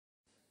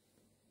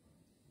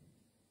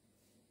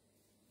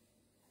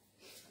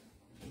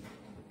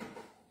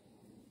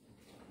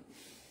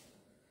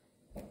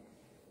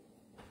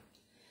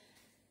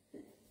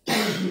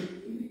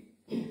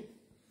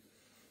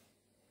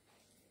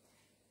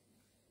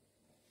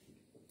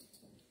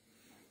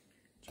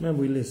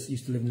Remember,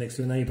 used to live next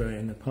to a neighbour in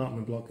an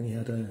apartment block, and he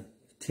had a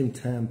Tim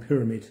Tam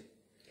pyramid.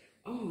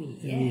 Oh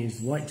yes. And he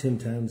used white Tim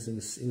Tams.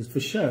 It was for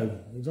show.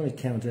 It was on his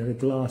counter. A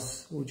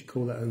glass. What would you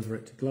call that over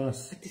it? A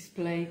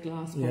display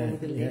glass bowl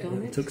with a lid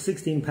on it. It took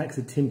 16 packs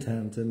of Tim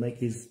Tam to make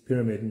his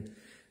pyramid, and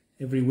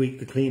every week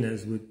the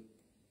cleaners would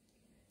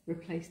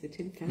replace the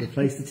Tim Tams.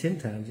 Replace the Tim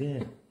Tams,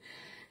 yeah.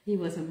 He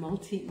was a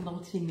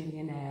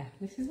multi-millionaire.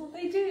 This is what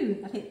they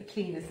do. I think the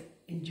cleaners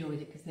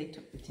enjoyed it because they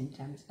took the Tim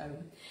Tams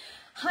home.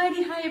 Hi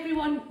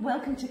everyone.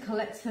 Welcome to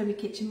Colette's Thermomix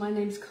Kitchen. My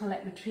name is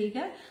Colette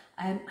Matriga.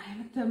 I am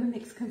a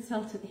Thermomix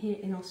consultant here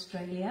in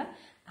Australia.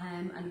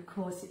 And of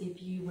course,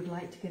 if you would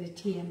like to get a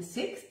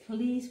TM6,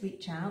 please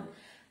reach out.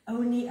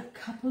 Only a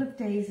couple of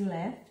days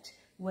left,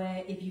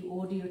 where if you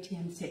order your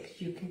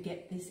TM6, you can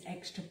get this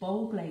extra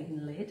bowl blade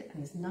and lid.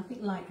 And there's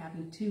nothing like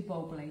having 2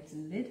 bowl blades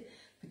and lid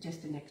for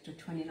just an extra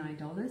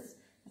 $29.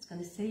 That's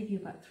going to save you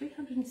about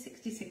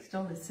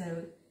 $366.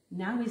 So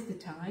now is the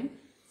time,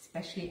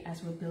 especially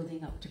as we're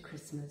building up to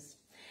Christmas.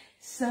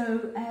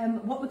 So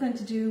what we're going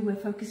to do, we're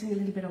focusing a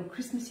little bit on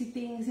Christmassy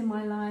things in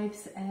my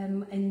lives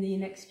in the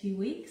next few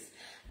weeks.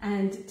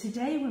 And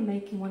today we're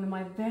making one of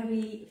my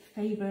very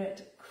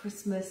favourite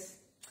Christmas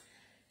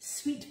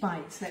sweet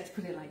bites, let's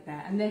put it like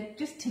that. And they're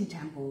just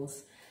Tam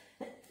Balls.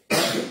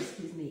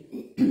 Excuse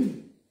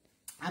me.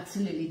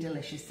 Absolutely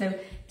delicious. So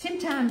Tim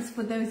Tams,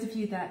 for those of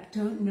you that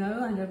don't know,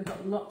 I know we've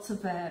got lots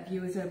of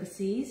viewers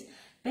overseas.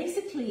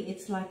 Basically,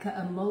 it's like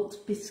a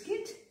malt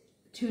biscuit,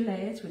 2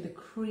 layers with a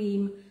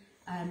cream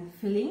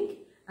filling,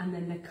 and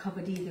then they're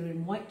covered either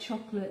in white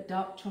chocolate,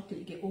 dark chocolate.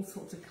 You get all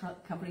sorts of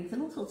coverings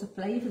and all sorts of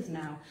flavours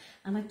now.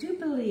 And I do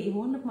believe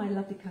one of my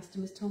lovely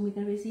customers told me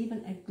there is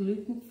even a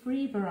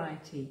gluten-free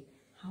variety.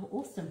 How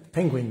awesome.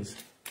 Penguins.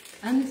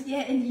 And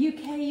yeah, in the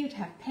UK you'd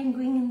have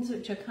penguins,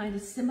 which are kind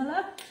of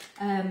similar.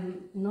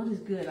 Not as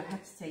good, I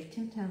have to say.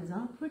 Tim Tams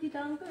are pretty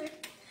darn good.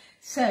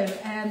 So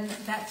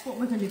that's what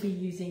we're going to be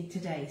using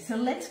today. So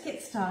let's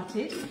get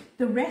started.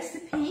 The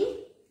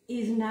recipe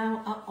is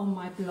now up on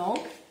my blog.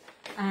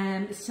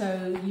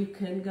 So you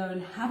can go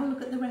and have a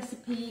look at the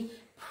recipe,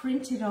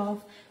 print it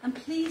off, and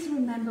please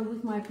remember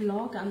with my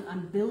blog,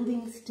 I'm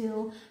building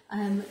still.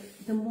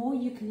 The more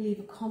you can leave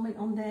a comment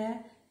on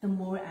there, the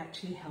more it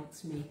actually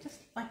helps me, just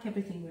like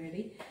everything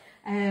really.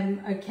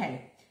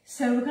 Okay,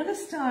 so we're going to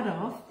start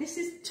off. This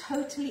is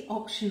totally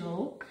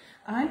optional.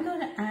 I'm going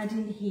to add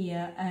in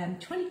here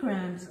 20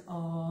 grams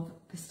of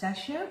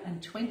pistachio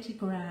and 20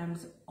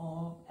 grams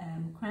of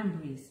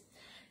cranberries.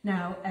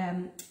 Now,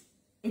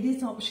 it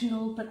is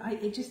optional, but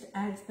it just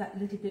adds that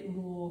little bit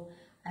more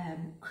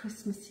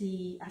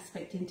Christmassy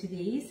aspect into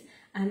these.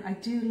 And I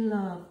do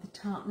love the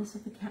tartness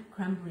of the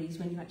cranberries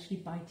when you actually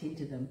bite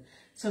into them.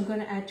 So I'm going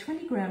to add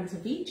 20 grams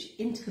of each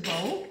into the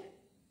bowl.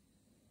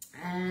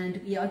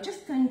 And we are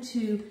just going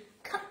to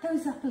cut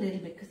those up a little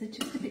bit because they're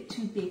just a bit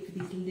too big for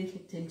these little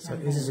tin cans. So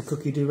is this a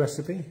cookie dough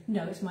recipe?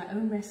 No, it's my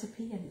own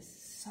recipe, and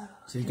it's so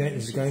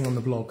this is going on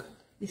the blog?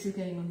 This is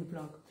going on the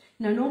blog.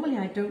 Now, normally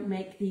I don't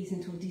make these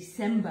until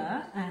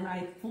December, and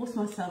I force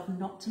myself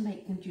not to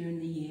make them during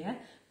the year,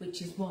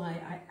 which is why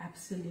I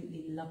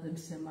absolutely love them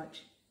so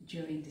much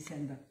during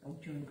December or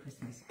during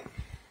Christmas.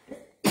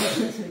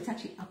 So it's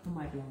actually up on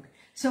my blog.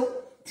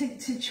 So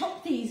to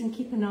chop these and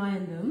keep an eye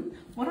on them,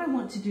 what I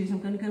want to do is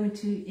I'm going to go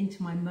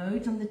into my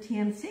modes on the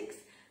TM6,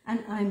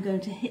 and I'm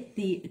going to hit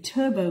the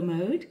turbo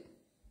mode.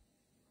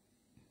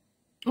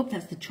 Oh,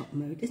 that's the chop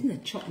mode. Isn't the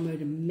chop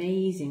mode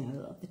amazing?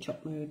 I love the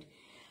chop mode.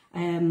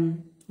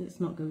 Let's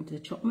not go into the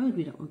chop mode,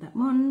 we don't want that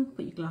one.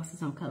 Put your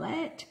glasses on,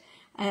 Colette.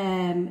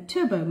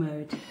 Turbo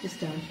mode, just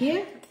down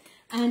here.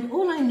 And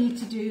all I need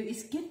to do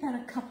is give that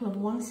a couple of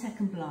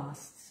 1-second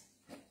blasts.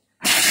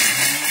 So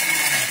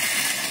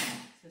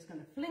it's going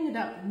to fling it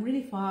up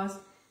really fast,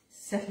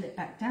 settle it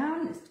back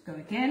down. Let's go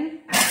again.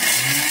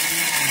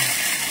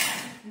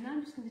 And now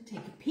I'm just going to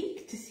take a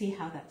peek to see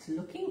how that's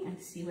looking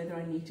and see whether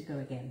I need to go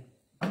again.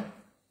 Right,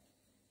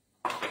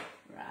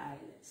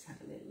 let's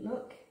have a little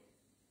look.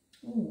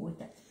 Oh,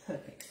 that's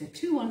perfect. So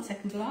 2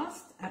 1-second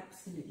blasts,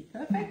 absolutely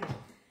perfect.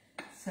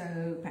 So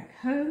back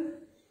home.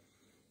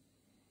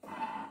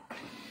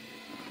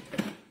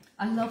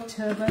 I love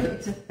turbo,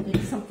 it's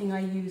something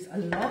I use a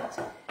lot.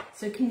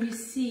 So can you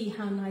see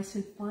how nice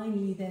and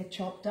finely they're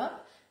chopped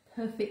up?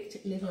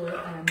 Perfect little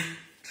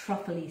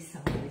truffle-y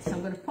size. So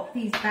I'm going to pop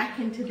these back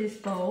into this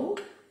bowl.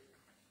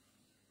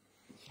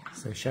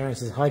 So Sharon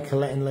says, hi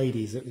Colette and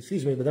ladies.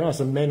 Excuse me, but there are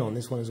some men on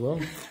this one as well.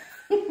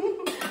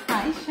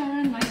 Hi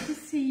Sharon, nice to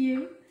see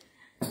you.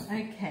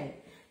 Okay,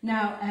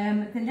 now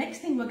the next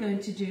thing we're going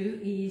to do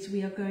is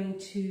we are going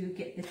to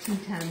get the Tim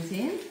Tams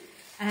in,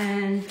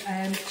 and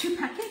 2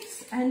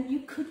 packets, and you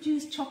could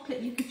use chocolate,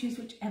 you could use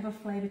whichever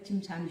flavour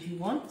Tim Tams you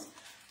want,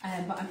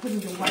 but I'm putting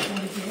the white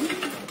ones in.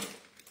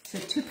 So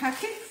 2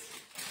 packets.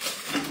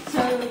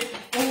 So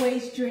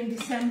always during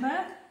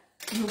December,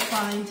 you'll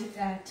find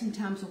Tim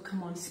Tams will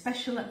come on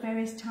special at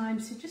various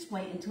times, so just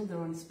wait until they're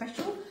on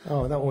special.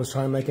 Oh, that one was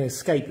trying to make an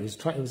escape. It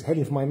was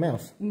heading for my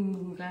mouth.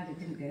 I'm glad it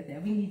didn't go there.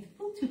 We need the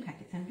full 2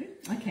 packets, Andrew.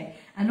 Okay,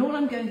 and all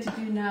I'm going to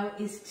do now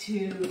is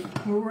to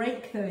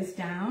break those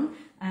down,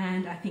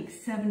 and I think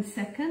 7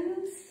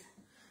 seconds.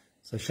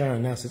 So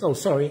Sharon now says, oh,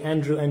 sorry,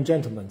 Andrew and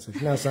gentleman. So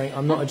she's now saying,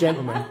 I'm not a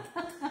gentleman.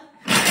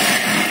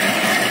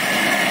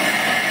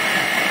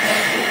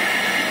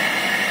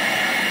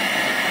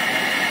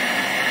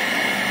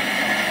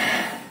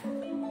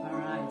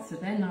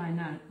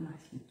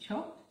 Nicely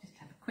chopped. Just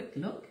have a quick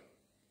look.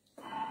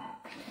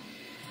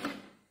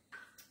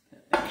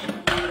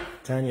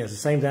 Tanya, it's the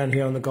same down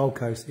here on the Gold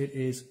Coast. It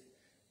is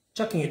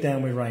chucking it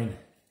down with rain.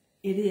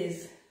 It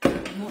is.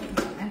 Not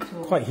at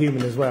all. Quite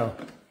humid as well.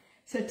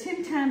 So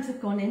Tim Tams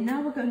have gone in.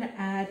 Now we're going to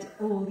add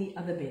all the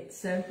other bits.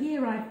 So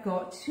here I've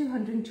got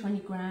 220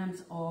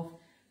 grams of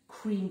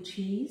cream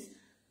cheese.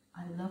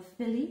 I love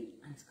Philly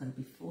and it's going to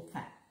be full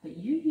fat, but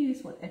you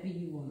use whatever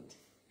you want.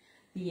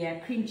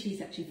 The cream cheese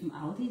actually from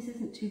Aldi's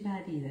isn't too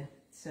bad either,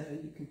 so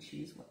you can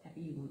choose whatever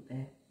you want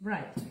there.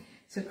 Right,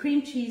 so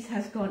cream cheese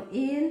has gone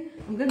in.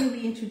 I'm going to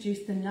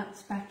reintroduce the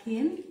nuts back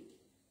in,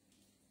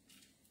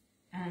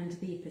 and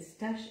the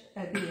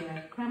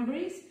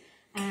cranberries,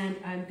 and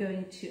I'm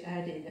going to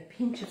add in a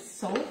pinch of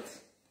salt.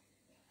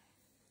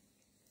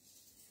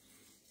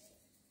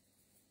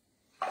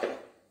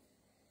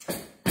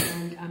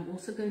 And I'm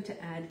also going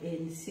to add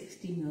in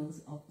 60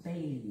 ml of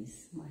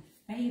Baileys, my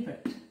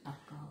favourite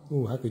alcohol.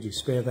 Oh, how could you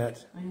spare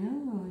that? I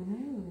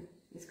know.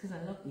 It's because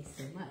I love these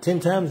so much. Tim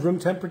Tams, room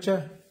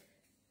temperature?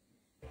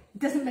 It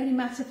doesn't really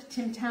matter for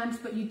Tim Tams,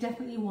 but you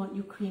definitely want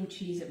your cream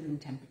cheese at room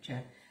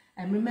temperature.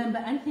 And remember,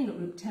 anything at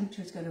room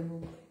temperature is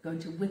going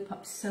to whip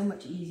up so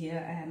much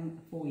easier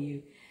for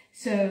you.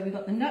 So we've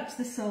got the nuts,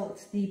 the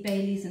salt, the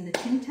Baileys and the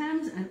Tim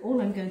Tams, and all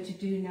I'm going to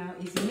do now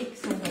is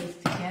mix all those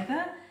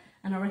together,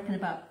 and I reckon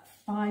about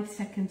 5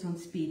 seconds on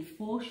speed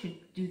 4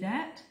 should do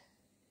that.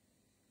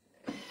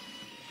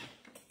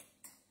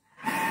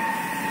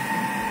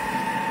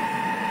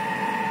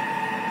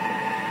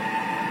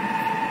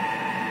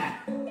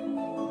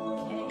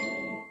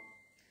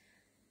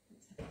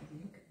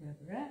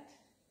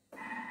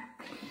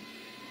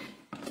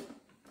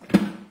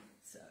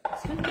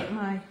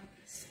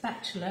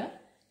 Spatula,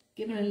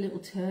 give it a little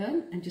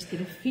turn and just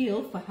get a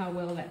feel for how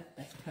well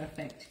that's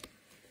perfect.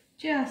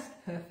 Just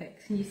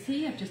perfect. And you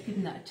see, I've just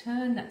given that a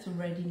turn. That's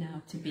ready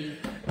now to be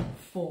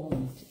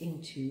formed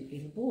into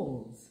little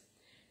balls.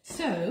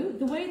 So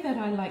the way that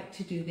I like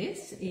to do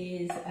this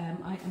is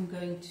I am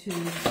going to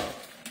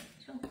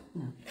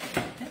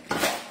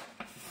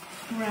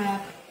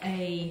grab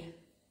a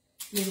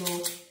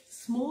little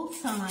small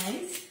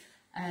size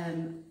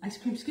ice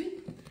cream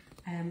scoop.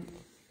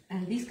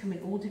 And these come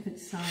in all different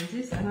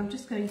sizes, and I'm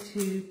just going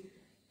to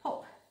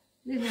pop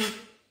little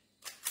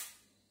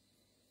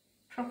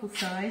truffle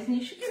size, and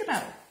you should get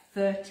about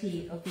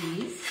 30 of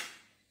these.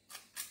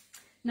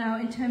 Now,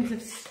 in terms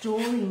of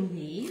storing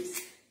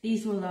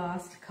these will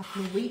last a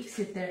couple of weeks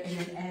if they're in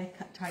an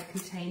airtight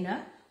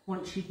container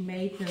once you've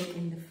made them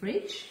in the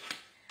fridge.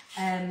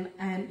 And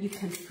you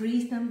can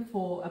freeze them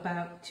for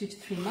about 2 to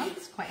 3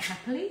 months quite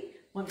happily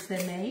once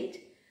they're made.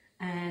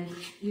 And,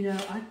 you know,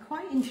 I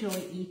quite enjoy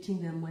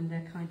eating them when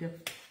they're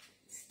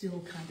still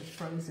kind of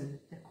frozen.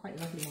 They're quite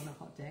lovely on a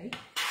hot day.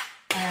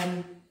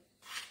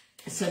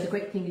 So the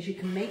great thing is you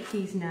can make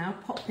these now,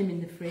 pop them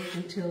in the fridge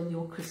until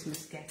your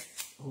Christmas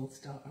guests all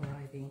start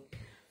arriving.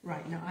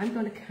 Right, now I'm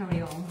going to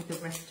carry on with the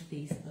rest of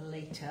these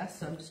later.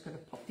 So I'm just going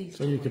to pop these.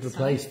 So you could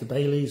replace the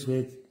Baileys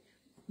with?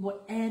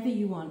 Whatever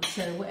you want.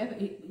 So whatever,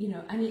 you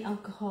know, any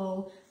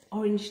alcohol,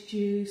 orange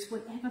juice,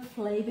 whatever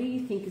flavour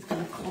you think is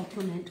going to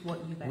complement what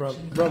you've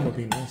actually got. Rum would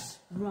be nice.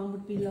 Rum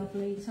would be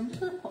lovely. So I'm just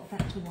going to pop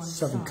that to one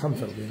side. Southern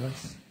Comfort would be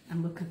nice.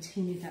 And we'll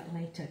continue that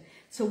later.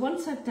 So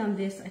once I've done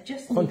this, I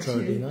just need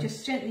to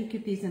just gently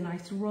give these a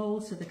nice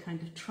roll so they're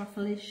kind of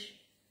truffle-ish.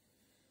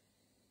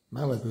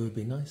 Malibu would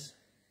be nice.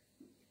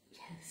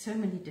 Yeah, so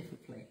many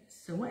different flavours.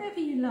 So whatever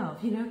you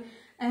love, you know.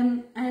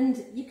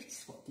 And you could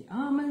swap the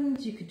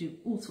almonds, you could do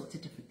all sorts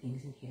of different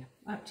things in here.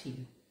 Up to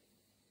you.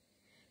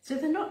 So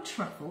they're not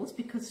truffles,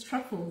 because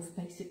truffles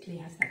basically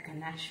has that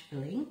ganache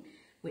filling,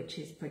 which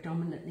is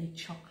predominantly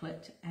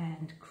chocolate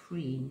and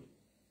cream.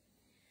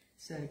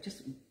 So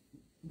just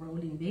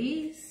rolling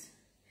these.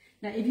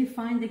 Now if you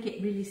find they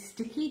get really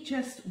sticky,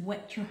 just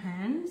wet your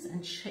hands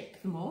and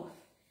shake them off.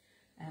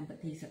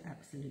 But these are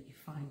absolutely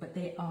fine, but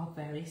they are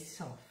very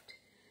soft.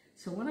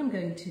 So what I'm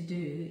going to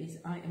do is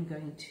I am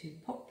going to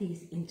pop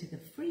these into the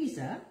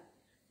freezer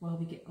while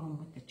we get on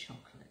with the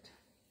chocolate.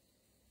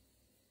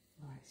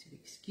 Alright, so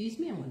excuse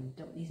me, I'm going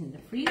to dump these in the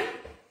freezer.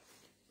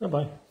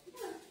 Bye-bye.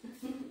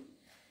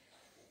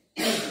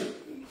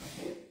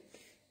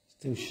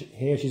 Still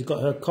here, she's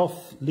got her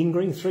cough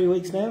lingering 3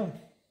 weeks now.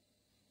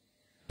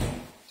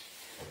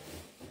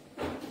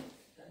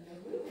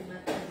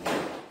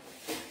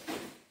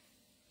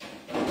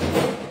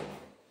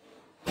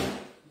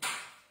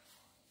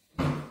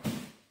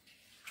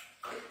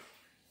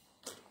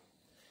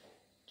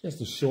 Just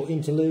a short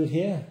interlude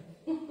here.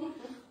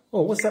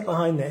 Oh, what's that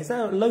behind there? Is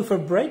that a loaf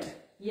of bread?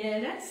 Yeah,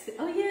 that's...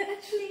 Oh, yeah,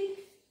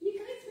 actually, you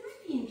guys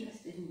might be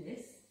interested in this.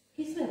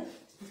 Here's the...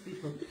 It's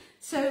beautiful.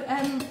 So,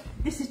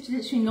 this is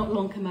literally not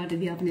long come out of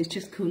the oven. It's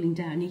just cooling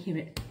down. You hear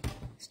it?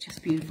 It's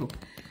just beautiful.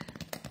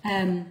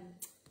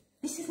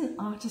 This is an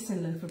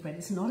artisan loaf of bread.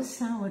 It's not a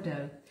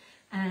sourdough.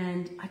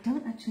 And I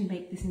don't actually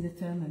make this in the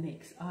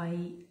Thermomix.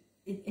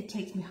 It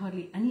takes me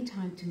hardly any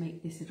time to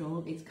make this at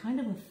all. It's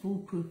kind of a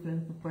foolproof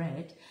loaf of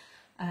bread.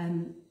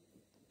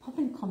 Pop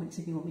in the comments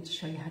if you want me to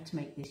show you how to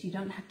make this. You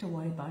don't have to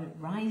worry about it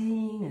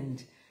rising,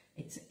 and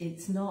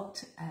it's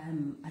not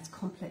as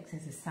complex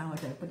as a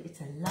sourdough, but it's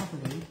a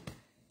lovely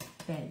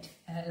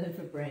loaf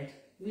of bread.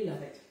 We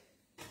love it.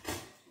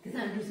 Because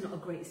Andrew's not a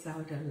great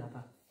sourdough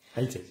lover.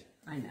 Hate it.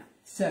 I know.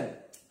 So,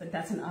 but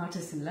that's an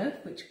artisan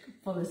loaf, which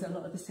follows a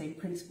lot of the same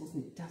principles,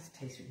 and it does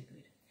taste really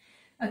good.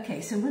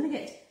 Okay, so I'm going to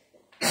get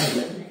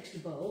an extra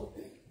bowl.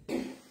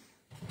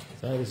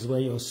 So this is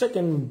where your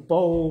second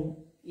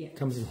bowl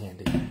comes in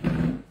handy.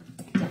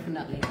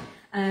 Definitely.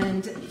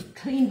 And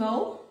clean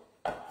bowl.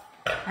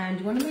 And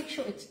you want to make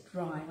sure it's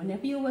dry.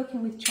 Whenever you're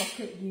working with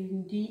chocolate,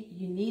 you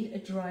need a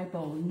dry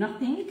bowl.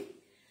 Nothing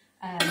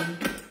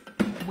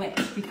wet,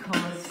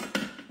 because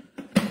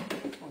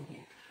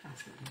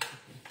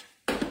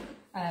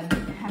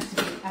it has to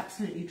be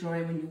absolutely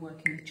dry when you're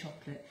working with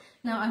chocolate.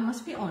 Now, I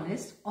must be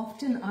honest,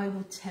 often I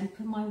will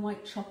temper my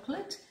white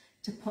chocolate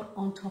to put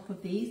on top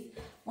of these.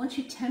 Once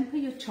you temper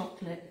your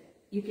chocolate,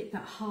 you get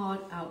that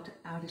hard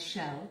outer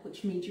shell,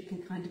 which means you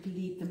can kind of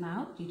leave them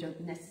out. You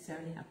don't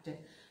necessarily have to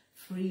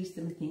freeze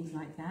them and things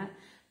like that.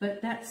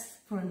 But that's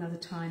for another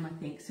time, I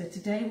think. So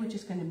today we're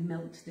just going to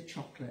melt the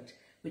chocolate,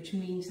 which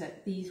means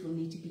that these will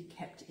need to be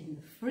kept in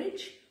the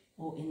fridge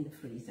or in the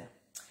freezer.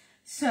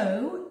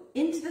 So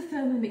into the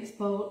Thermomix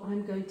bowl,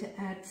 I'm going to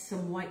add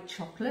some white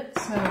chocolate.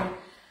 So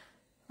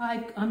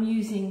I'm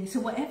using,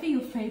 so whatever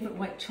your favorite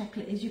white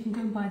chocolate is, you can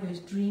go and buy those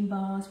dream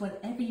bars,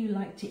 whatever you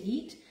like to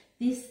eat.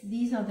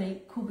 These are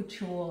the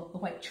couverture, the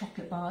white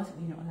chocolate bars.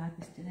 You're not allowed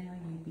this today, are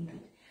you? Beat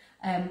it.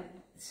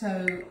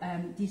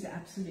 These are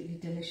absolutely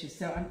delicious.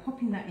 So I'm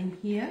popping that in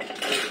here,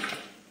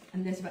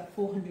 and there's about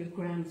 400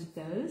 grams of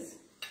those.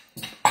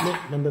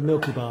 Remember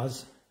Milky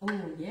Bars? Oh,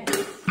 yes.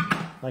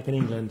 Like in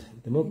England,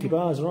 the Milky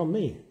Bars are on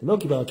me, the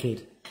Milky Bar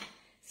kid.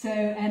 So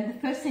the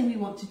first thing we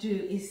want to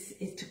do is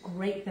to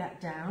grate that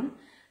down.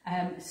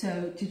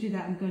 So to do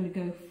that, I'm going to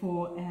go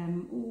for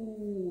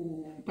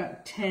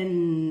about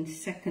 10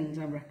 seconds,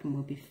 I reckon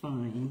will be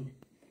fine.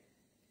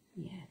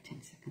 Yeah,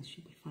 10 seconds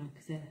should be fine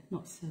because they're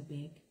not so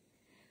big.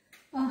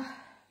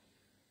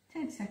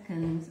 10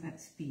 seconds at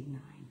speed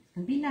 9. It's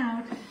going to be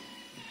loud.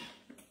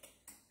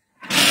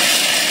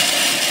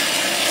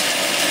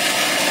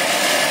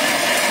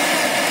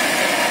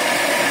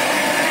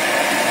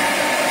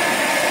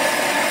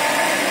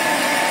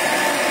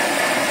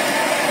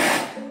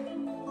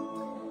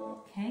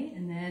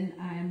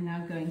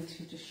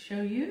 To just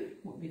show you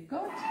what we've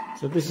got.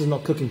 So this is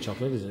not cooking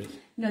chocolate, is it?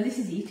 No, this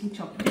is eating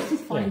chocolate. This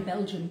is fine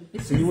Belgian.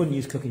 So you wouldn't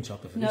use cooking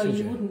chocolate for this, no,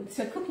 you wouldn't.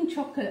 So cooking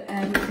chocolate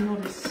is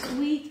not as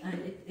sweet,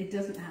 and it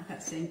doesn't have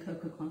that same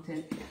cocoa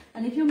content.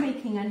 And if you're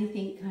making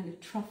anything kind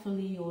of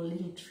truffly or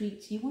little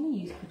treats, you want to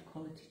use good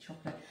quality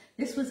chocolate.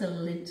 This was a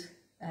Lindt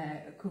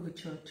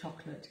couverture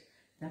chocolate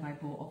that I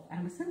bought off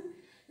Amazon.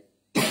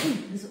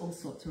 There's all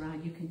sorts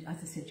around. You can,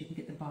 as I said, you can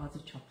get the bars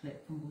of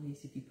chocolate from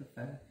Woolies if you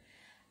prefer.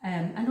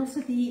 And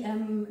also the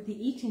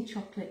eating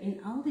chocolate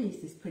in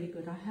Aldi's is pretty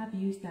good. I have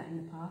used that in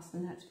the past,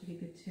 and that's pretty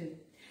good too.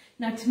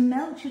 Now, to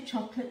melt your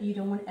chocolate, you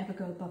don't want to ever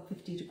go above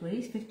 50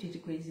 degrees. 50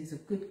 degrees is a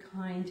good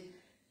kind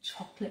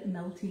chocolate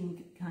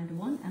melting kind of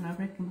one, and I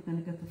reckon we're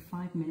going to go for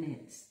 5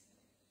 minutes.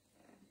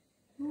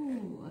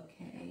 Ooh,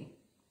 okay.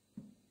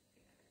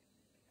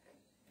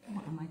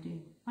 What am I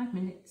doing? 5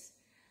 minutes,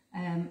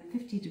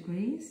 50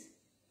 degrees,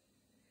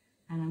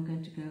 and I'm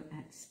going to go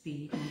at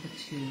speed number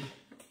 2.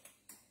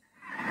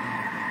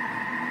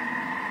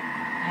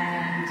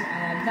 And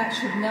that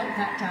should melt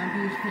that down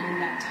beautifully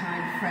in that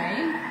time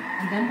frame.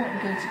 And then what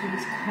we're going to do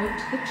is coat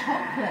the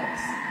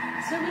chocolates.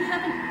 So we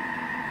have a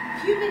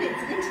few minutes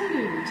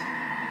interlude.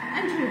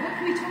 Andrew, what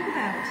can we talk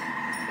about?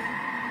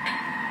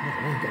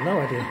 I've got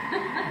no idea.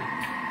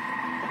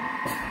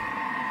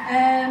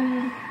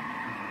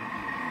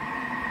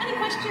 Any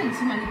questions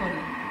from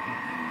anybody?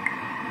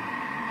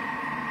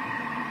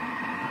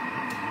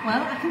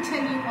 Well, I can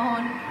tell you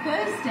on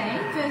Thursday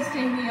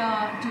we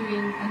are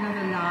doing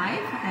another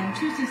live, and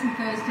Tuesdays and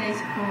Thursdays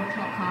at 4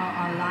 o'clock are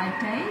our live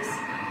days.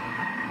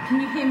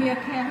 Can you hear me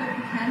okay? I hope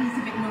you can. It's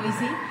a bit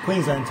noisy.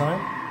 Queensland time.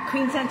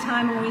 Queensland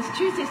time always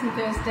Tuesdays and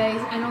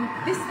Thursdays, and on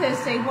this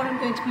Thursday what I'm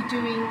going to be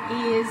doing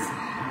is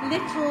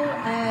little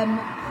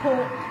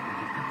pork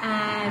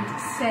and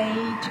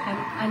sage and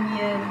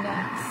onion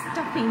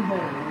stuffing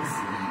balls.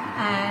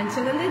 And so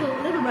they're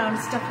little round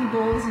stuffing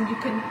balls, and you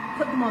can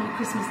put them on the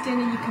Christmas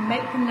dinner. You can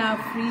make them now,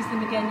 freeze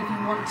them again if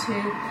you want to.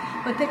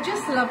 But they're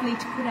just lovely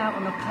to put out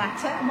on a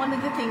platter. And one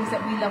of the things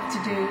that we love to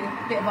do,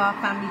 a bit of our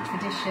family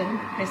tradition,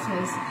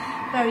 Christmas,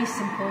 very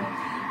simple,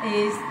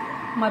 is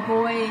my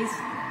boys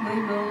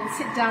we will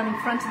sit down in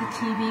front of the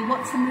TV.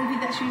 What's the movie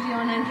that's usually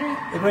on, Andrew?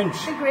 The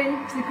Grinch. The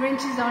Grinch. The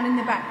Grinch is on in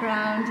the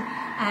background,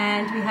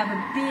 and we have a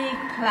big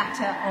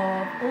platter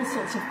of all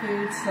sorts of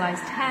foods: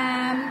 sliced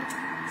ham,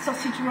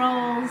 sausage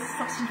rolls,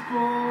 sausage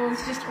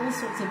balls, just all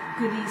sorts of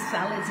goodies,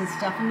 salads and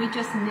stuff, and we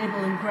just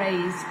nibble and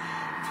graze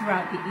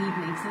throughout the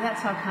evening. So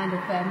that's our kind of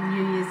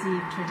New Year's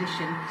Eve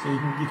tradition. So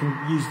you can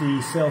use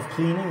the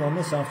self-cleaning on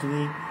this after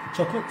the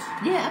chocolates?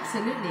 Yeah,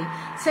 absolutely.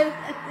 So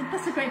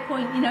that's a great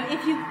point. You know,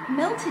 if you've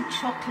melted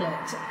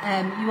chocolate,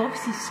 you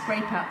obviously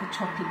scrape out the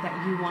chocolate that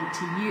you want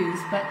to use.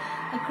 But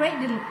a great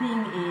little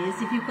thing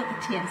is, if you've got the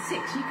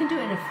TM6, you can do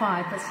it in a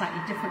 5, but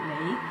slightly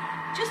differently.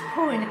 Just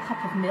pour in a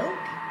cup of milk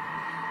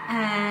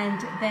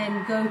and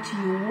then go to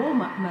your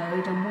warm-up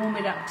mode and warm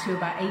it up to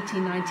about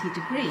 80-90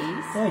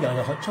 degrees. Oh, you got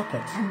the hot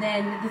chocolate. And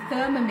then the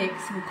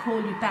Thermomix will call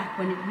you back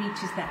when it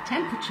reaches that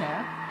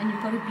temperature, and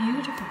you've got a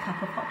beautiful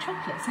cup of hot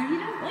chocolate. So you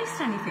don't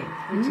waste anything,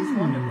 which is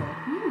wonderful.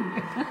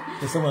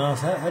 So someone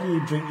asked, how do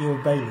you drink your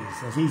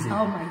Baileys? That's easy.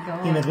 Oh my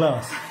God. In a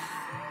glass.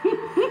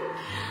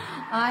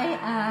 I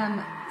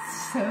am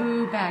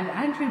so bad.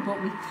 Andrew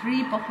bought me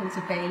 3 bottles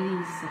of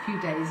Baileys a few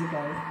days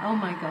ago. Oh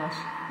my gosh.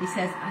 He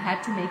says I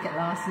had to make it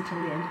last until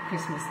the end of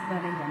Christmas.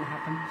 That ain't going to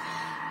happen.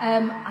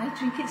 I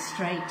drink it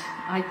straight.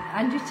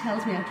 Andrew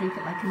tells me I drink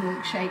it like a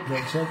milkshake.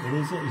 Milkshake, it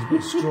is. He's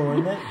put straw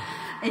in there.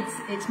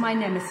 It's my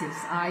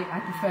nemesis. I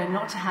prefer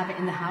not to have it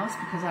in the house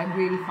because I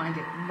really find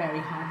it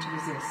very hard to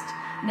resist.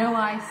 No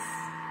ice.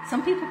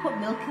 Some people put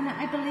milk in it,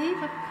 I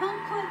believe. I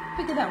can't quite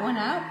figure that one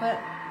out,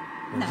 but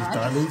no, just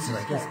dilutes it,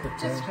 I guess. But,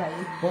 just straight.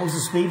 What was the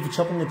speed for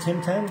chopping the Tim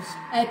Tams?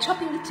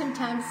 Chopping the Tim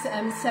Tams,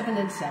 7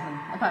 and 7.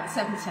 About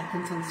 7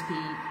 seconds on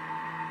speed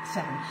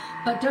 7.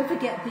 But don't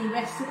forget, the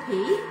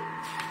recipe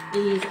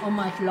is on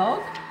my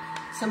blog.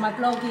 So my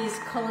blog is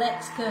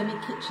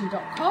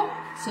colettegourmetkitchen.com.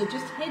 So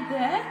just head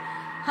there,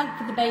 hunt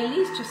for the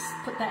Baileys, just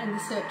put that in the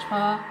search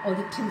bar, or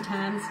the Tim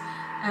Tams,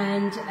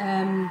 and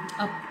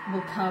up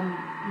will come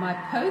my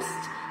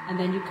post. And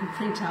then you can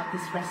print out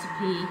this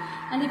recipe,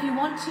 and if you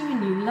want to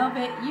and you love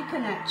it, you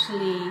can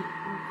actually,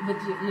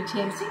 with your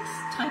TM6,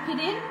 type it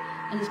in,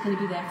 and it's going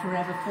to be there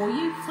forever for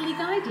you, fully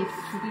guided,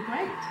 which will be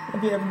great.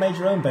 Have you ever made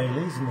your own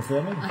Baileys in the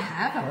thermos? I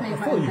have. I've made my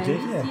thought own you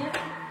Baileys. did, yeah.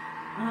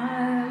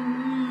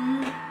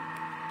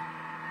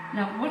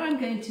 Now, what I'm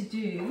going to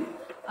do,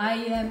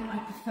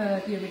 I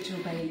prefer the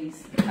original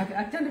Baileys.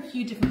 I've done a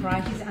few different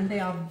varieties, and they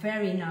are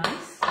very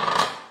nice.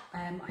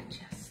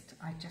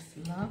 I just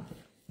love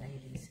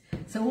Baileys.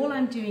 So all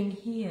I'm doing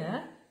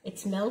here,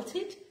 it's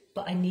melted,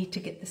 but I need to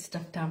get the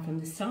stuff down from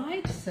the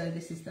side. So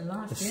this is the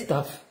last bit.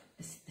 Stuff?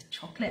 This is the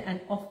chocolate,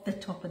 and off the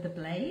top of the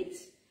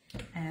blades.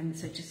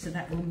 So just so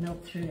that will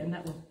melt through, and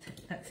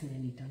that's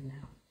nearly done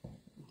now.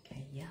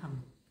 Okay,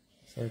 yum.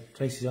 So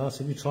Tracy's asked,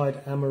 have you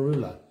tried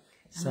Amarula?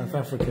 South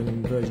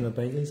African version of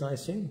Baileys, I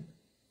assume?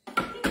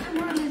 I think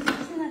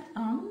Amarula, isn't that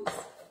almonds?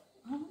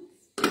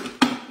 Almonds? I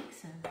think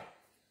so.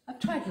 I've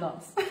tried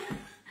lots.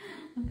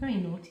 I'm very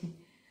naughty.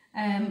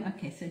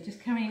 Okay, so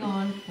just carrying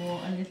on for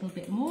a little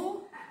bit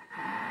more.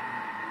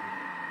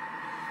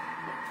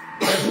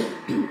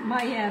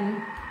 My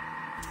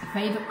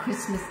favourite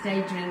Christmas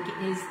day drink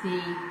is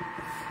the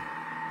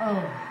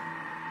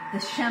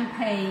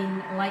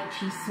champagne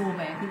lychee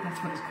sorbet. I think that's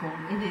what it's called.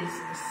 It is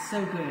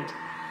so good.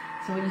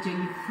 So what you do,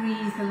 you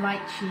freeze the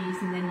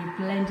lychees and then you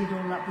blend it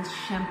all up with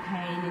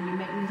champagne, and you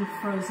make little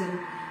frozen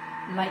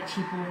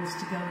lychee balls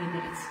to go in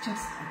it. It's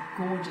just a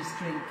gorgeous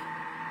drink.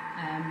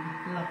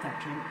 Love that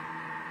drink.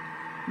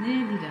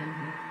 Nearly done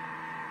here.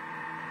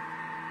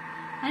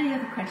 Any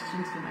other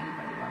questions from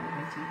anybody while we're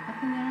waiting?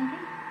 Nothing there, Andrew?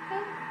 No?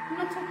 You're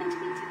not talking to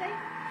me today?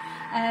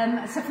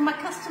 So for my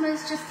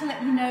customers, just to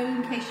let you know,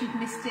 in case you've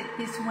missed it,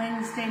 this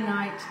Wednesday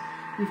night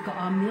we've got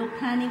our meal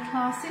planning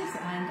classes,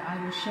 and I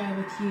will share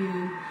with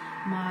you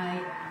my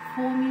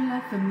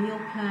formula for meal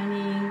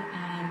planning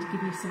and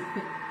give you some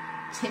quick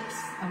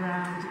tips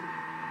around,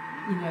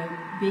 you know,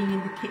 being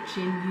in the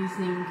kitchen,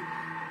 using,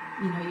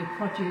 you know, your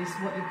produce,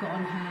 what you've got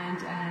on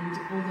hand, and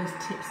all those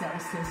tips that are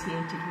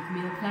associated with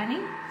meal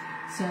planning.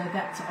 So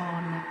that's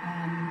on,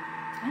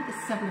 I think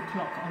it's 7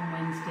 o'clock on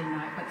Wednesday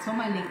night, but it's on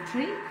my link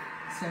tree.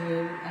 So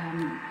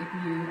if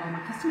you are my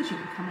customers, you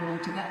can come along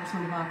to that. It's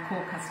one of our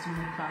core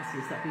customer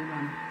classes that we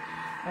run.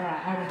 All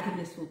right, I reckon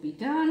this will be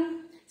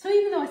done. So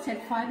even though I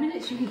said 5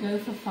 minutes, you can go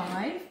for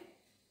 5,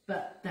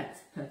 but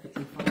that's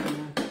perfectly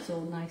fine. It's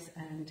all nice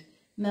and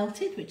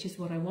melted, which is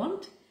what I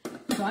want.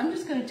 So I'm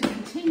just going to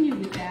continue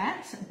with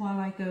that while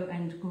I go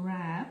and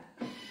grab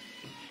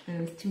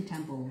those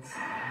Tam Balls.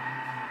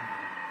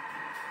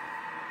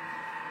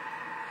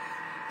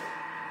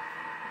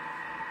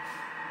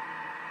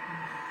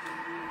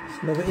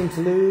 Another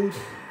interlude.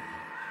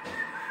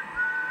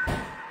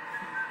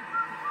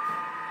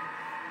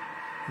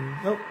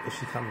 Oh, here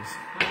she comes.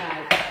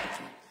 Alright.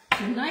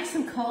 So nice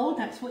and cold,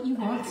 that's what you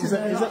want. Is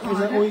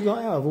that all you got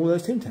out of all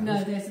those Tim Tams?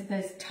 No,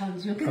 there's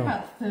tons. You'll get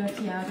about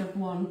 30 out of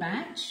one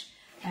batch.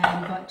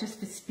 But just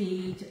for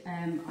speed,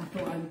 I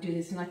thought I would do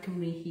this, and I can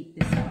reheat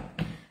this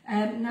up.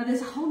 Now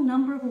there's a whole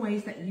number of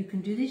ways that you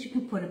can do this. You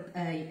can put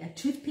a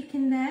toothpick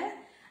in there,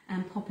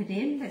 and pop it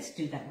in. Let's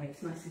do that way,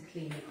 it's nice and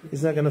clean.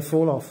 Is that going to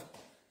fall off?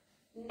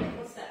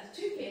 What's that, a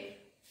toothpick?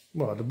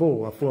 Well, the ball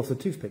will fall off the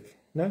toothpick,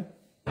 no?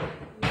 That's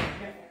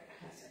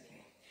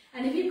okay.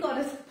 And if you've got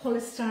a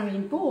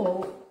polystyrene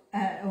ball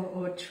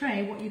or a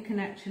tray, what you can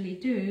actually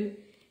do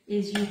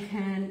is you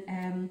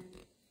can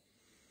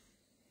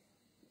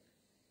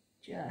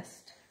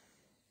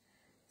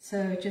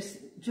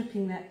just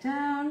dripping that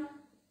down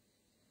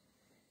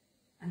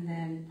and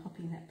then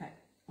popping that back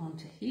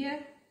onto here.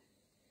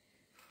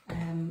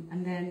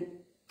 And then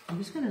I'm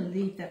just going to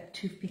leave that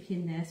toothpick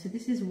in there. So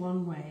this is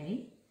one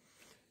way.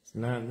 So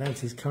now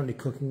Nancy's currently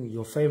cooking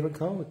your favourite,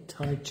 Carl, with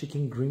Thai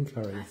chicken green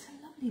curry. That's so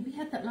lovely. We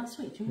had that last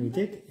week, do you remember?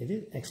 We did, it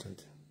did,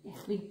 excellent. Yeah,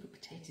 we put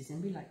potatoes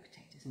in. We like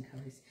potatoes and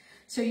curries.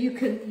 So you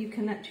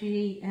can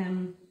actually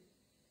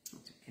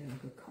get them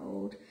good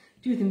cold.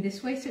 Do them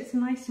this way so it's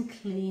nice and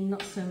clean,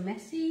 not so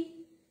messy.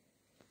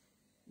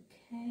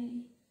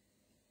 Okay.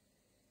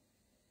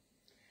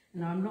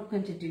 Now I'm not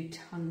going to do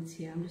tons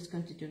here. I'm just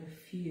going to do a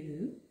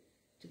few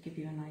to give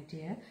you an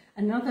idea.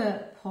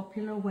 Another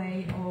popular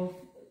way of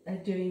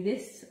doing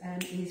this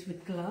is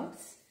with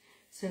gloves.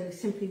 So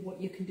simply what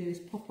you can do is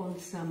pop on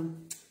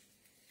some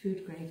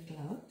food grade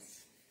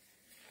gloves.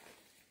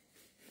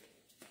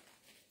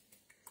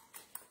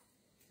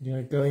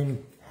 You're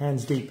going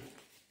hands deep.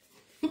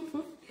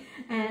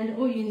 And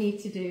all you need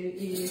to do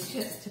is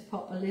just to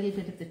pop a little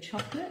bit of the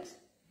chocolate.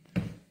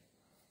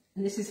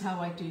 And this is how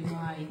I do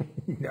my...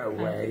 No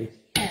way.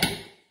 Yeah,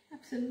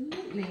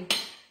 absolutely.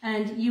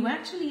 And you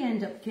actually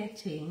end up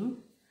getting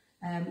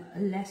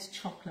less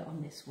chocolate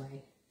on this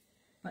way.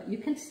 But you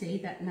can see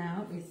that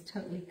now is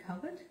totally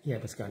covered. Yeah,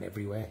 but it's going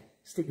everywhere.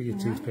 Stick with your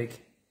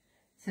toothpick.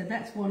 So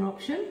that's one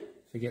option.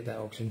 Forget that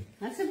option.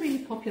 That's a really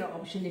popular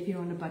option if you're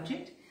on a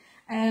budget.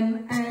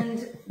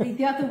 And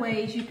the other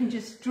way is you can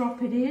just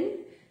drop it in.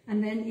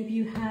 And then if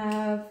you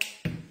have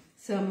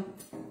some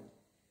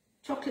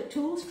chocolate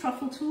tools,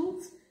 truffle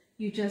tools,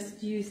 you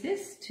just use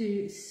this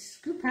to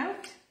scoop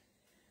out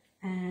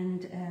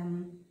and...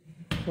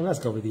 well, that's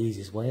got to be the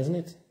easiest way, isn't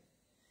it?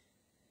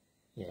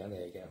 Yeah,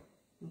 there you go.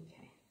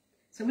 Okay.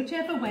 So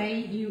whichever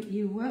way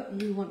you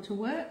want to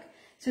work.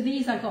 So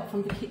these I got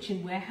from the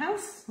Kitchen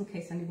Warehouse, in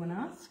case anyone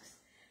asks.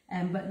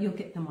 But you'll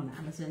get them on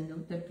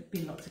Amazon. There'll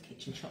be lots of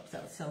kitchen shops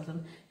that will sell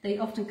them. They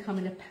often come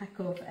in a pack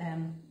of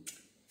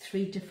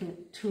 3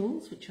 different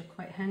tools, which are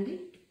quite handy.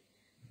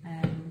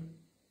 I'll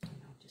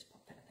just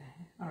pop that there.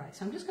 All right,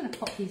 so I'm just going to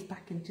pop these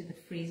back into the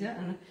freezer.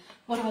 And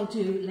what I'll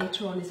do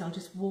later on is I'll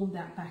just warm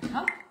that back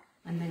up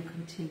and then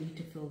continue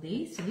to fill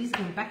these. So these are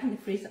going back in the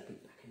freezer. I'll be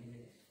back in a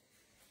minute.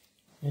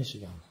 There she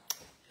goes.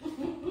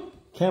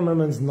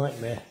 Cameraman's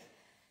nightmare.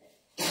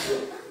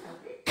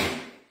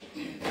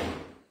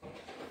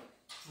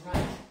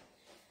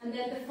 And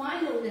then the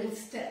final little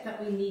step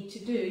that we need to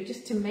do,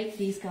 just to make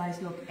these guys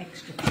look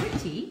extra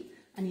pretty,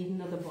 I need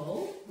another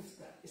bowl. Let's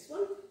grab this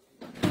one.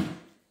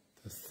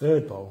 The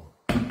third bowl.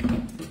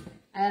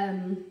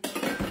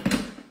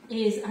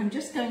 Is I'm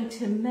just going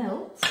to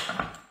melt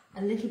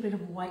a little bit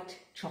of white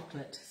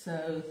chocolate.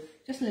 So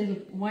just a little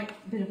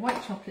bit of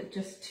white chocolate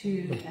just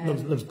to...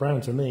 looks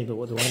brown to me, but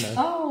what do I know?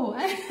 Oh,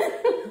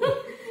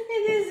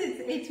 it is.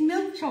 It's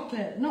milk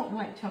chocolate, not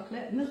white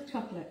chocolate, milk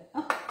chocolate.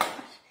 Oh, gosh.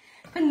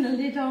 Putting the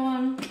lid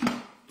on,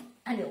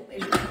 a little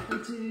bit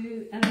will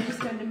do, and I'm just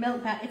going to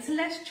melt that. It's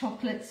less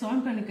chocolate, so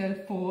I'm going to go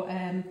for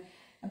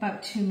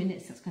about 2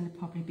 minutes. That's going to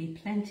probably be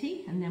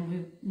plenty, and then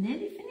we're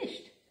nearly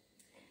finished.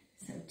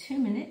 So 2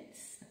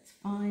 minutes, that's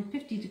fine.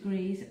 50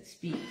 degrees at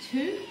speed 2.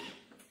 And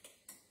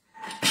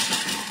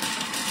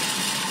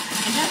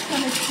that's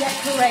going to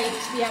decorate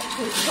the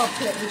actual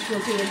chocolate, which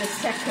we'll do in a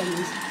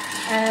second.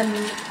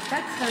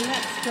 That's done,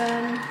 that's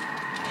done.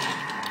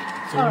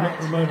 So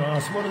Ramona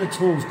asked, what are the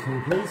tools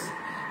called, please?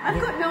 I've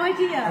got no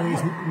idea.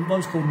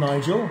 One's called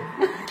Nigel,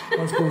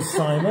 one's called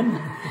Simon.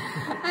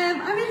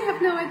 I really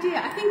have no idea.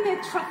 I think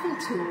they're truffle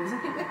tools. I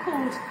think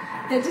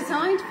they're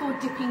designed for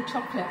dipping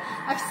chocolate.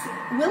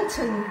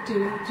 Wilton do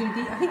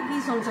the, I think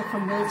these ones are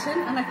from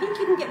Wilton, and I think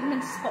you can get them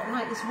in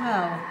Spotlight as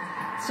well.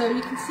 So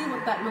you can see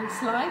what that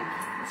looks like.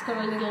 It's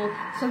got a little,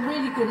 so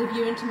really good if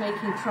you're into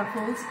making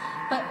truffles,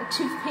 but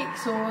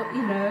toothpicks or,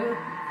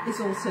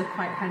 is also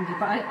quite handy,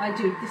 but I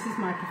do, this is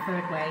my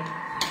preferred way.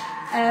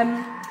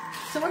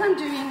 So what I'm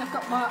doing, I've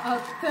got my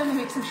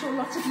Thermomix. I'm sure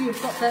lots of you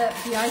have got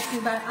the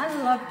icing bag. I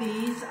love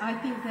these. I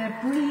think they're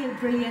brilliant,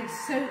 brilliant,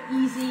 so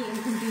easy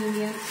and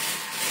convenient.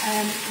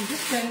 I'm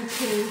just going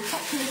to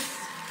pop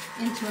this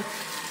into a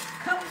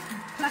cup,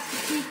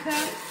 plastic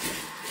beaker,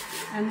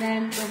 and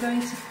then we're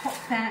going to pop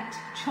that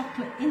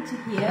chocolate into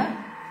here.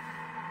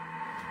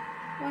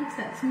 Once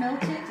that's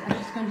melted, I'm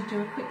just going to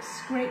do a quick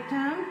scrape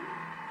down.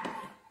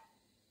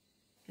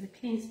 Get a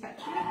clean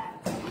spatula,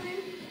 that's fine.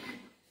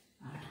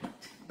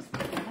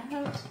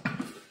 Alright,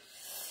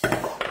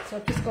 so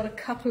I've just got a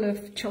couple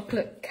of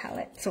chocolate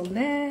callets on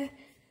there.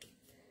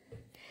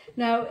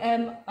 Now,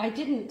 I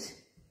didn't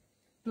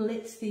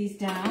blitz these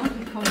down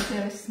because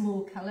they're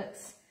small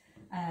callets,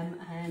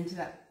 and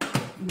that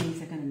means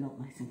they're going to melt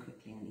nice and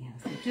quickly anyhow.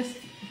 So just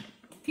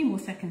a few more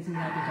seconds and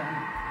they'll be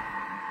done.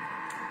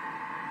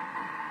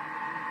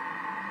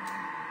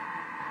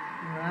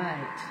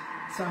 Right,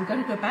 so I'm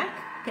going to go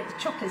back, get the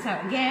chocolates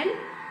out again,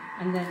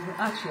 and then,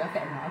 actually, I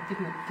better not, I'll give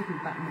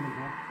them back a minute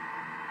more.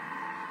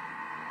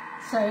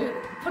 So,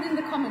 put in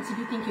the comments if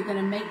you think you're going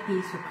to make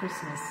these for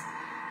Christmas.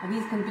 Are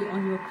these going to be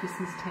on your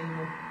Christmas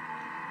table?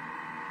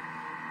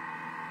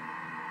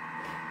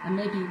 And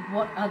maybe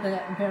what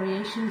other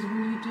variations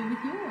will you do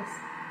with yours?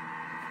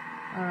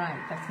 Alright,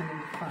 that's going to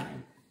be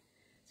fine.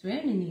 So we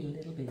only need a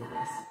little bit of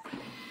this.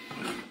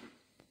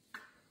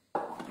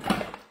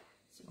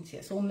 So you can see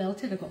it's all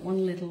melted. I've got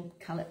one little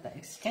cullet that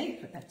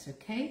escaped, but that's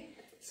okay.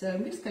 So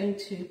I'm just going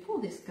to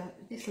pour this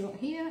lot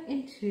here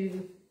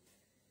into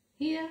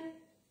here.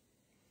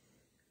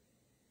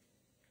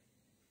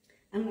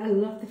 And I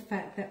love the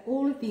fact that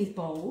all of these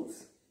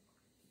bowls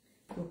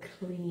will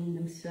clean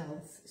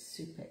themselves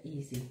super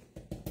easy.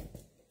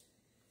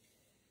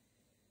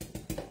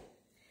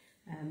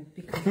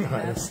 Because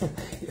right,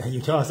 you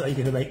asked, are you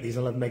going to make these?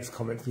 I'll have Meg's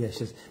comment. Yes,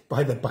 just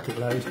buy the bucket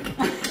load.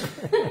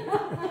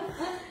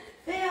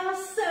 They are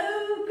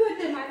so good.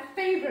 They're my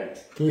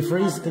favourite. Can you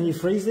freeze? Can you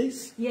freeze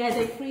these? Yeah,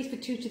 they freeze for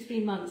 2 to 3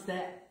 months.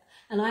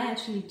 And I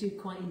actually do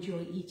quite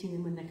enjoy eating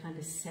them when they're kind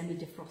of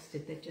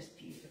semi-defrosted. They're just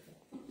beautiful.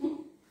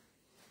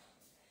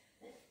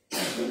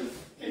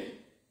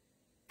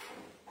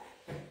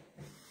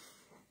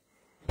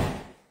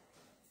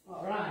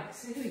 All right,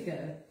 so here we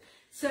go.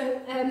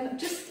 So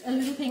just a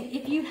little thing,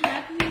 if you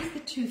have used the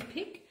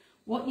toothpick,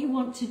 what you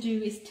want to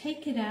do is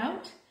take it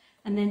out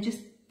and then just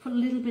put a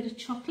little bit of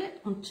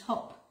chocolate on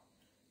top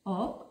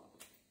of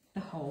the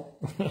hole.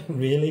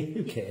 Really?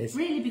 Who cares?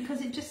 Really,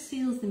 because it just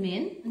seals them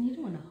in and you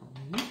don't want a hole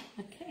in them.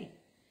 Okay,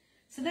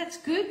 so that's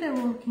good, they're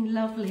all looking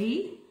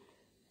lovely.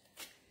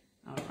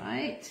 All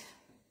right,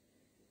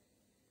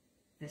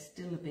 they're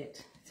still a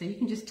bit, so you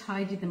can just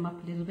tidy them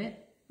up a little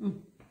bit.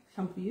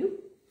 Some for you.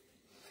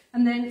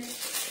 And then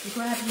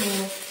grab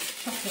your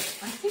chocolate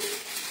icing,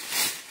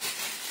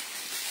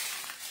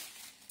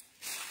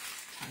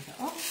 tie that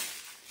off,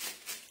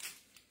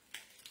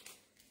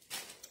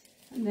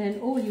 and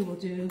then all you will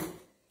do,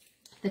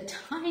 the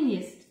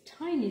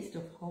tiniest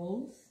of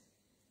holes,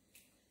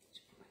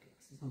 just put my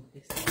glasses on for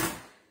this,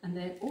 and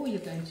then all you're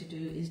going to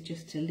do is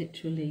just to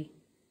literally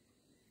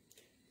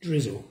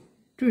drizzle.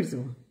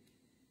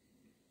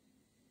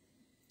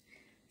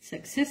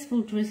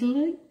 Successful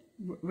drizzling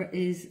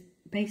is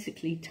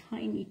basically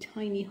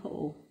tiny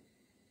hole.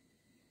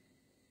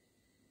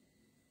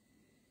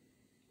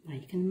 Now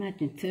you can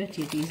imagine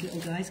 30 of these little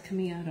guys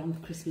coming out on the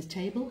Christmas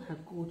table. How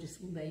gorgeous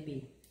will they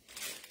be?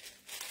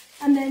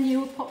 And then you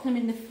will pop them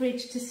in the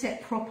fridge to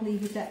set properly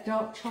with that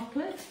dark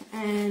chocolate,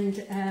 and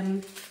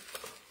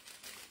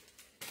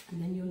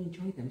then you'll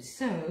enjoy them.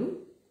 So,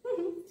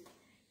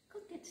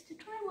 God gets to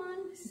try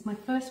one. This is my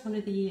first one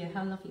of the year.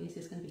 How lovely is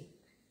this going to be?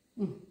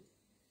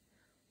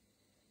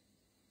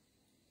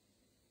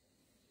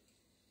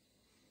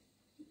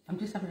 I'm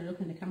just having a look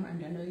in the camera,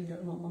 and I know you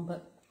don't want one,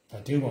 but... I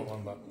do want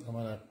one, but I'm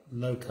on a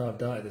low-carb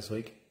diet this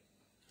week.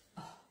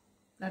 Oh,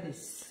 that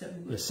is so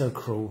good. They're so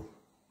cruel.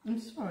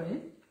 I'm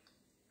sorry.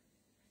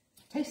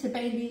 Taste the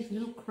Baileys,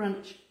 little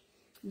crunch,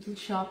 little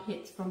sharp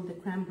hits from the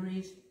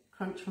cranberries,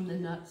 crunch from the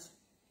nuts.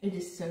 It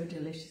is so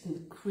delicious, and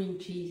the cream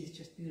cheese is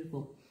just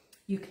beautiful.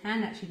 You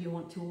can actually, if you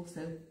want to,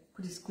 also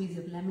put a squeeze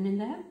of lemon in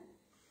there.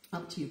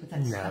 Up to you, but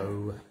that's...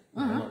 No,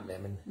 not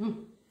lemon.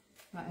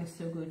 That is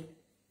so good.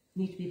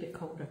 Need to be a bit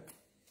colder.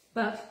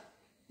 But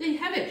there you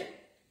have it.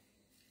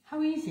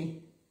 How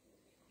easy.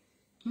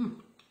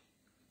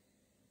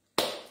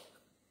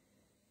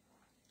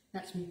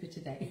 That's me for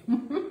today.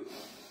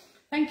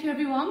 Thank you,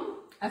 everyone.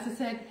 As I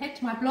said, head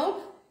to my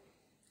blog,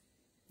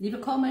 leave a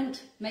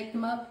comment, make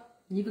them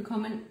up, leave a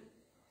comment,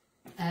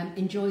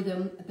 enjoy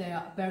them. They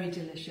are very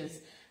delicious,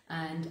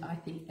 and I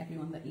think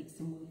everyone that eats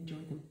them will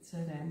enjoy them. So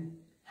then,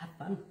 have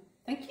fun.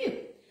 Thank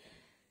you.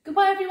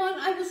 Goodbye, everyone.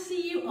 I will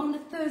see you on a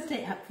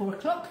Thursday at 4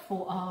 o'clock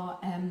for our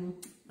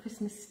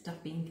Christmas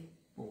stuffing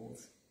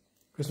balls.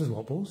 Christmas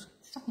what balls?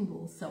 Stuffing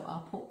balls. So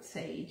our pork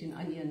sage and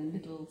onion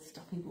little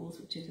stuffing balls,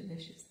 which are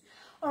delicious.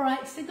 All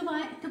right, say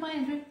goodbye. Goodbye,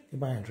 Andrew.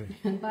 Goodbye, Andrew.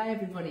 And bye,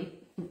 everybody.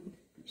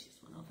 Finish this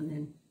one off and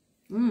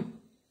then.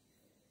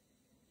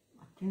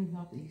 I do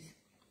love these.